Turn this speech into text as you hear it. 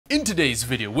In today's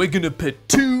video, we're gonna pit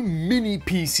two mini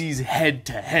PCs head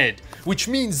to head, which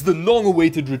means the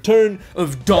long-awaited return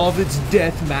of Dawid's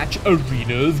Deathmatch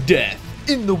Arena of Death.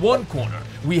 In the one corner,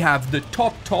 we have the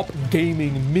top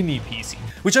gaming mini PC,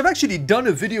 which I've actually done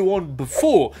a video on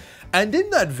before, and in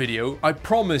that video, I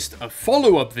promised a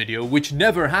follow-up video which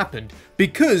never happened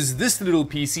because this little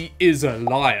PC is a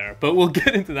liar, but we'll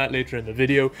get into that later in the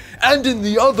video. And in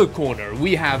the other corner,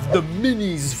 we have the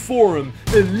Minis Forum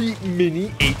Elite Mini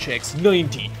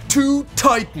HX90, two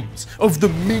titans of the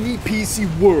mini PC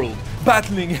world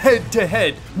battling head to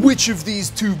head. Which of these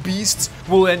two beasts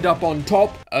will end up on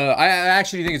top? I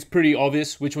actually think it's pretty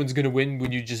obvious which one's gonna win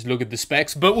when you just look at the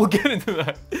specs, but we'll get into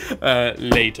that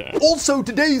later. Also,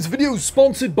 today's video is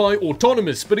sponsored by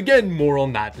Autonomous, but again, more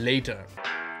on that later.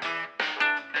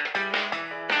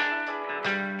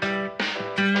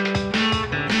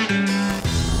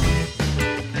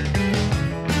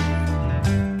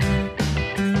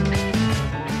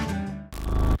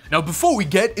 Now, before we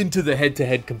get into the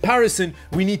head-to-head comparison,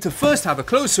 we need to first have a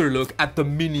closer look at the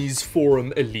Minis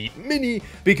Forum Elite Mini,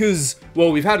 because,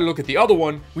 well, we've had a look at the other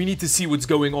one, we need to see what's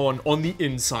going on the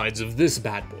insides of this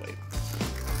bad boy.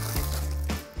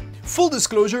 Full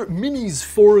disclosure, Minis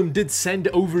Forum did send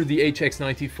over the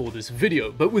HX90 for this video,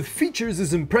 but with features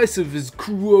as impressive as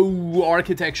Crew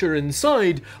architecture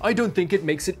inside, I don't think it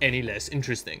makes it any less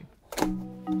interesting.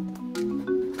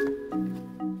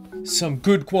 Some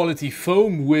good quality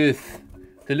foam with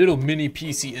the little mini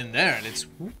PC in there. Let's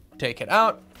take it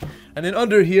out. And then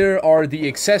under here are the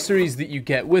accessories that you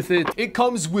get with it. It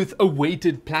comes with a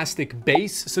weighted plastic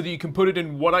base so that you can put it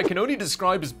in what I can only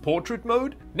describe as portrait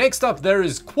mode. Next up, there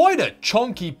is quite a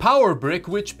chunky power brick,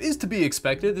 which is to be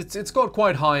expected. It's got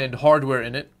quite high-end hardware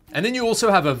in it. And then you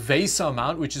also have a VESA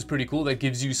mount, which is pretty cool. That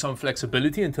gives you some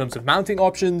flexibility in terms of mounting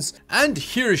options. And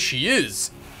here she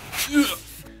is.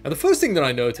 Now, the first thing that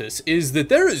I notice is that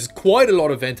there is quite a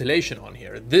lot of ventilation on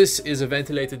here. This is a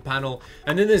ventilated panel,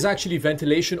 and then there's actually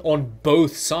ventilation on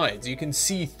both sides. You can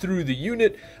see through the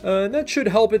unit, and that should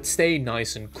help it stay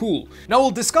nice and cool. Now,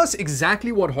 we'll discuss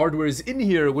exactly what hardware is in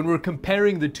here when we're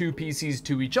comparing the two PCs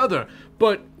to each other,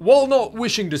 but while not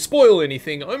wishing to spoil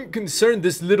anything, I'm concerned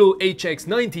this little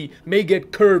HX90 may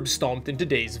get curb stomped in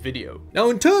today's video.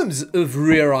 Now, in terms of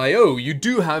rear I/O, you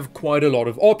do have quite a lot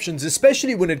of options,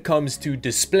 especially when it comes to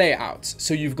display outs.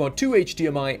 So you've got two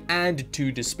HDMI and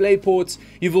two display ports.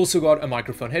 You've also got a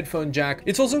microphone headphone jack.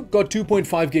 It's also got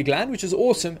 2.5 gig LAN, which is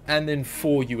awesome, and then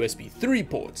 4 USB 3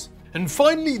 ports. And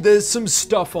finally, there's some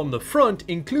stuff on the front,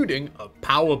 including a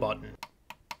power button.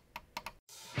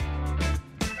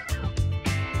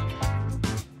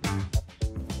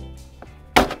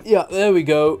 Yeah, there we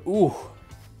go. Ooh.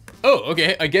 Oh,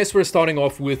 okay, I guess we're starting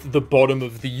off with the bottom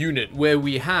of the unit, where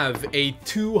we have a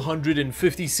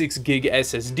 256 gig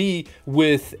SSD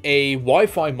with a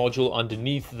Wi-Fi module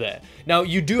underneath there. Now,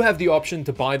 you do have the option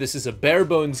to buy this as a bare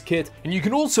bones kit, and you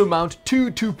can also mount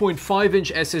two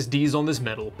 2.5-inch SSDs on this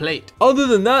metal plate. Other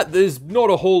than that, there's not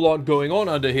a whole lot going on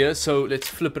under here, so let's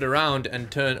flip it around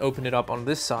and open it up on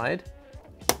this side.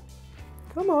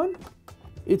 Come on.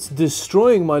 It's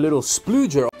destroying my little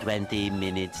splooger. 20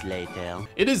 minutes later.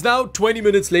 It is now 20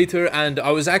 minutes later, and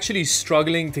I was actually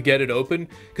struggling to get it open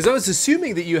because I was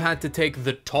assuming that you had to take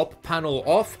the top panel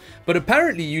off, but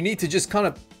apparently you need to just kind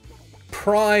of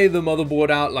pry the motherboard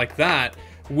out like that,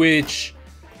 which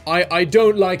I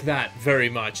don't like that very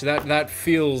much. That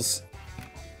feels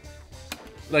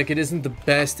like it isn't the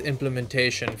best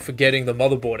implementation for getting the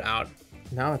motherboard out.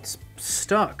 Now it's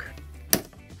stuck.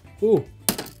 Ooh.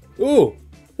 Ooh.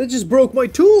 That just broke my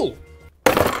tool.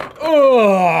 Oh!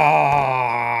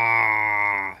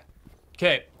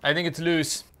 Okay, I think it's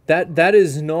loose. That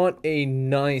is not a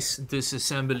nice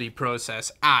disassembly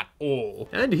process at all.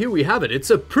 And here we have it.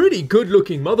 It's a pretty good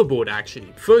looking motherboard,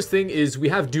 actually. First thing is we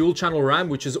have dual channel RAM,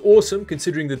 which is awesome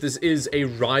considering that this is a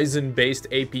Ryzen based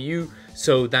APU.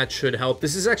 So that should help.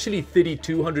 This is actually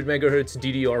 3200 megahertz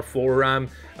DDR4 RAM,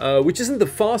 which isn't the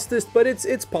fastest, but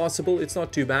it's possible. It's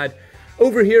not too bad.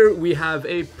 Over here, we have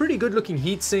a pretty good looking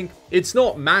heatsink. It's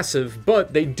not massive,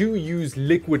 but they do use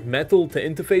liquid metal to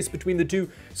interface between the two,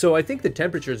 so I think the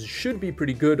temperatures should be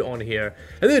pretty good on here.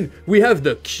 And then we have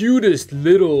the cutest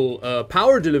little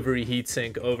power delivery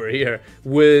heatsink over here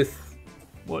with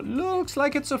what looks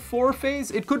like it's a 4-phase.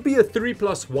 It could be a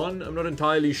 3+1, I'm not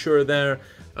entirely sure there.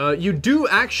 You do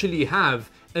actually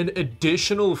have an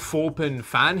additional 4-pin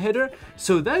fan header,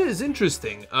 so that is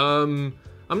interesting.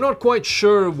 I'm not quite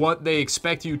sure what they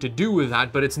expect you to do with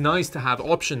that, but it's nice to have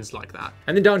options like that.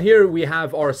 And then down here we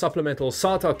have our supplemental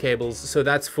SATA cables, so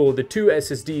that's for the 2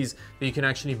 SSDs that you can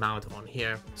actually mount on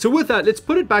here. So with that, let's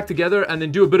put it back together and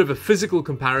then do a bit of a physical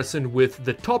comparison with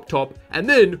the top, and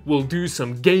then we'll do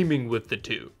some gaming with the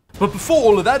two. But before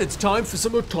all of that, it's time for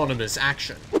some autonomous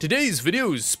action. Today's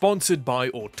video is sponsored by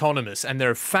Autonomous and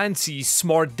their fancy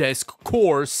Smart Desk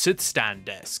Core sit-stand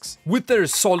desks. With their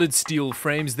solid steel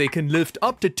frames, they can lift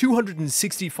up to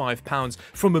 265 pounds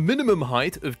from a minimum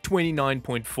height of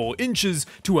 29.4 inches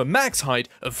to a max height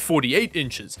of 48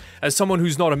 inches. As someone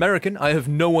who's not American, I have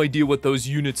no idea what those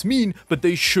units mean, but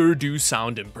they sure do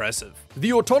sound impressive.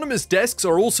 The autonomous desks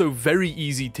are also very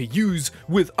easy to use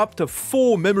with up to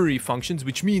 4 memory functions,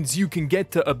 which means you can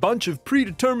get to a bunch of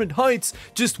predetermined heights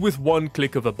just with one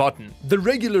click of a button. The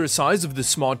regular size of the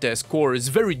Smart Desk Core is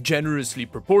very generously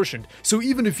proportioned, so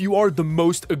even if you are the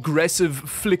most aggressive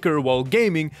flicker while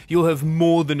gaming, you'll have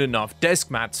more than enough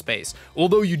desk mat space,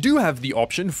 although you do have the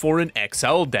option for an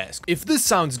XL desk. If this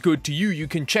sounds good to you, you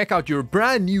can check out your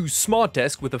brand new Smart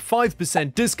Desk with a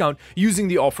 5% discount using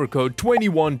the offer code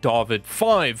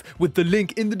 21Dawid5 with the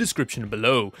link in the description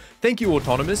below. Thank you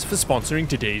Autonomous for sponsoring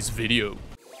today's video.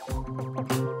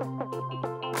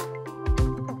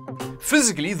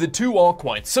 Physically, the two are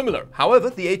quite similar. However,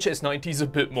 the HS90 is a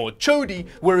bit more chody,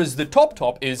 whereas the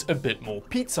top is a bit more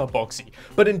pizza boxy.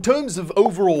 But in terms of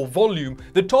overall volume,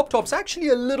 the top's actually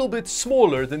a little bit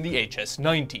smaller than the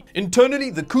HS90. Internally,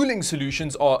 the cooling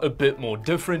solutions are a bit more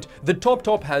different. The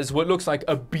top has what looks like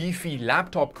a beefy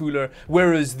laptop cooler,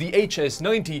 whereas the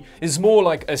HS90 is more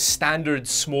like a standard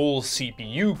small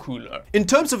CPU cooler. In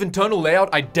terms of internal layout,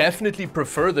 I definitely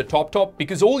prefer the top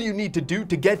because all you need to do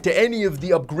to get to any of the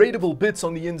upgradable bits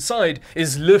on the inside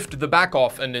is lift the back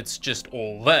off and it's just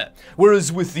all there.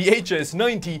 Whereas with the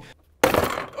HS90,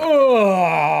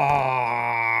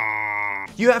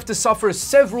 you have to suffer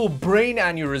several brain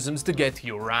aneurysms to get to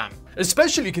your RAM.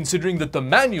 Especially considering that the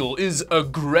manual is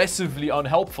aggressively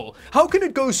unhelpful. How can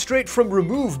it go straight from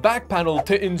remove back panel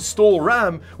to install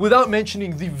RAM without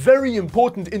mentioning the very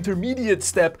important intermediate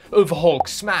step of Hulk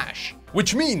smash?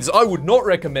 Which means I would not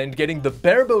recommend getting the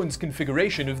bare bones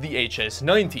configuration of the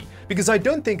HS90, because I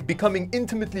don't think becoming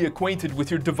intimately acquainted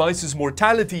with your device's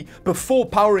mortality before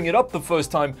powering it up the first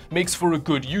time makes for a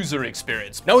good user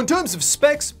experience. Now in terms of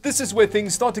specs, this is where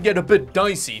things start to get a bit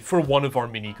dicey for one of our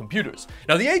mini computers.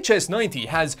 Now the HS90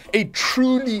 has a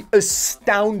truly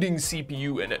astounding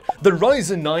CPU in it. The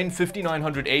Ryzen 9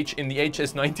 5900H in the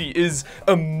HS90 is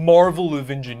a marvel of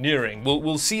engineering.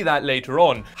 We'll see that later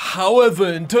on. However,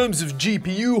 in terms of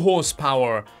GPU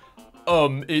horsepower,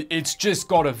 it's just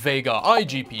got a Vega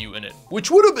iGPU in it, which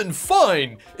would have been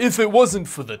fine if it wasn't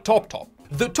for the top.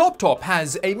 The top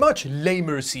has a much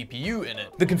lamer CPU in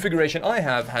it. The configuration I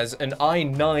have has an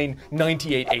i9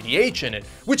 9880H in it,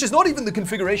 which is not even the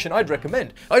configuration I'd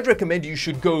recommend. I'd recommend you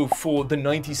should go for the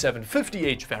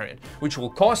 9750H variant, which will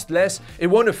cost less, it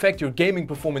won't affect your gaming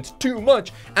performance too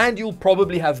much, and you'll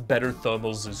probably have better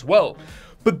thermals as well.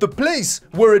 But the place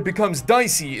where it becomes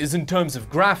dicey is in terms of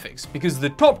graphics, because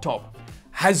the top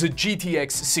has a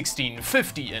GTX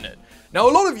 1650 in it. Now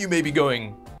a lot of you may be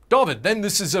going, Dawid, then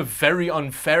this is a very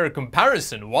unfair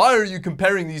comparison. Why are you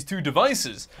comparing these two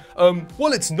devices?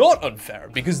 Well, it's not unfair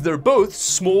because they're both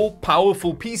small,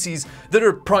 powerful PCs that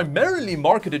are primarily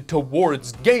marketed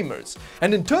towards gamers.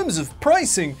 And in terms of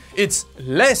pricing, it's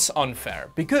less unfair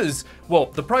because, well,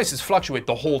 the prices fluctuate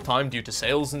the whole time due to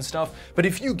sales and stuff. But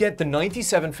if you get the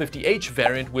 9750H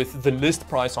variant with the list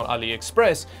price on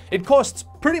AliExpress, it costs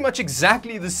pretty much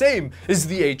exactly the same as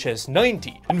the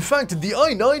HS90. In fact, the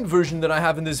i9 version that I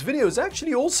have in this video is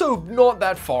actually also not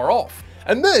that far off.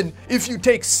 And then, if you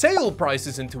take sale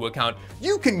prices into account,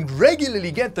 you can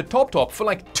regularly get the top for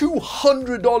like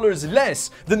 $200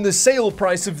 less than the sale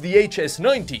price of the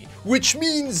HS90. Which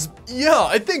means, yeah,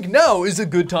 I think now is a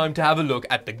good time to have a look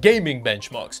at the gaming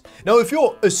benchmarks. Now, if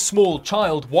you're a small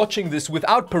child watching this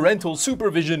without parental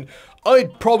supervision,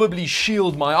 I'd probably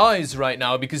shield my eyes right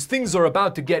now because things are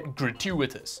about to get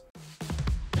gratuitous.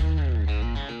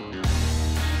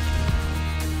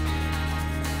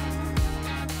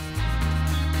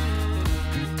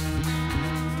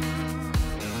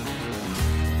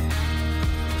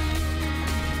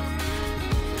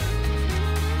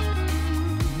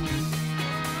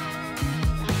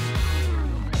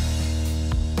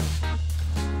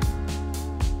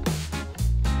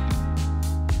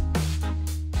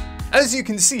 As you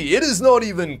can see, it is not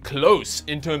even close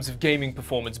in terms of gaming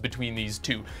performance between these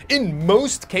two. In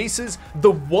most cases,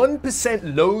 the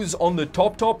 1% lows on the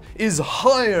top is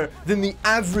higher than the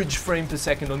average frame per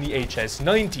second on the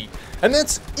HS90. And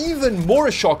that's even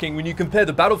more shocking when you compare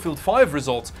the Battlefield 5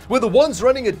 results, where the one's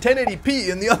running at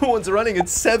 1080p and the other one's running at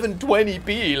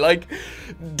 720p. Like,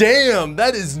 damn,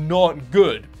 that is not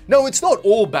good. Now, it's not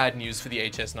all bad news for the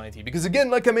HS90, because again,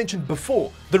 like I mentioned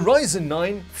before, the Ryzen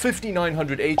 9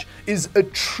 5900H is a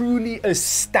truly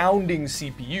astounding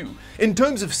CPU. In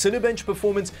terms of Cinebench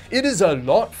performance, it is a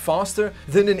lot faster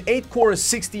than an 8-core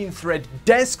 16-thread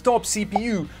desktop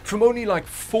CPU from only like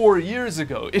 4 years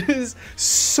ago. It is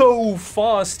so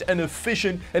fast and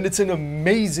efficient, and it's an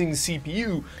amazing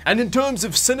CPU. And in terms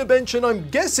of Cinebench, and I'm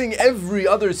guessing every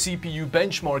other CPU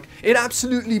benchmark, it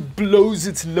absolutely blows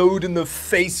its load in the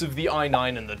face of the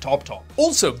i9 and the top.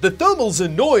 Also, the thermals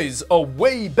and noise are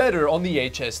way better on the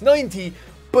HS90,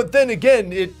 but then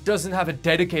again, it doesn't have a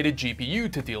dedicated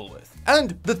GPU to deal with.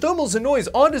 And the thermals and noise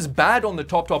aren't as bad on the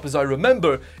top as I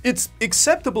remember. It's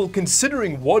acceptable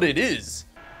considering what it is.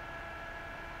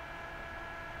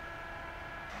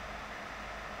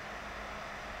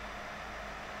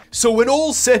 So when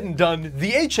all's said and done,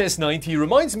 the HS90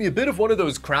 reminds me a bit of one of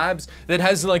those crabs that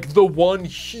has like the one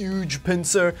huge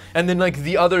pincer and then like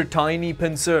the other tiny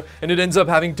pincer, and it ends up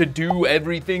having to do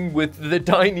everything with the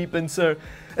tiny pincer.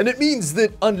 And it means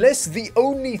that unless the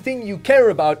only thing you care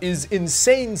about is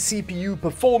insane CPU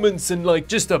performance and like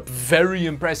just a very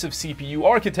impressive CPU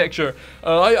architecture,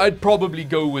 I'd probably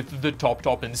go with the top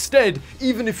instead,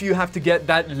 even if you have to get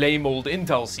that lame old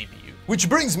Intel CPU. Which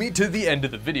brings me to the end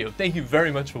of the video. Thank you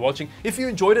very much for watching. If you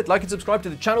enjoyed it, like and subscribe to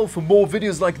the channel for more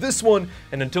videos like this one.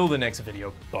 And until the next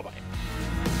video, bye-bye.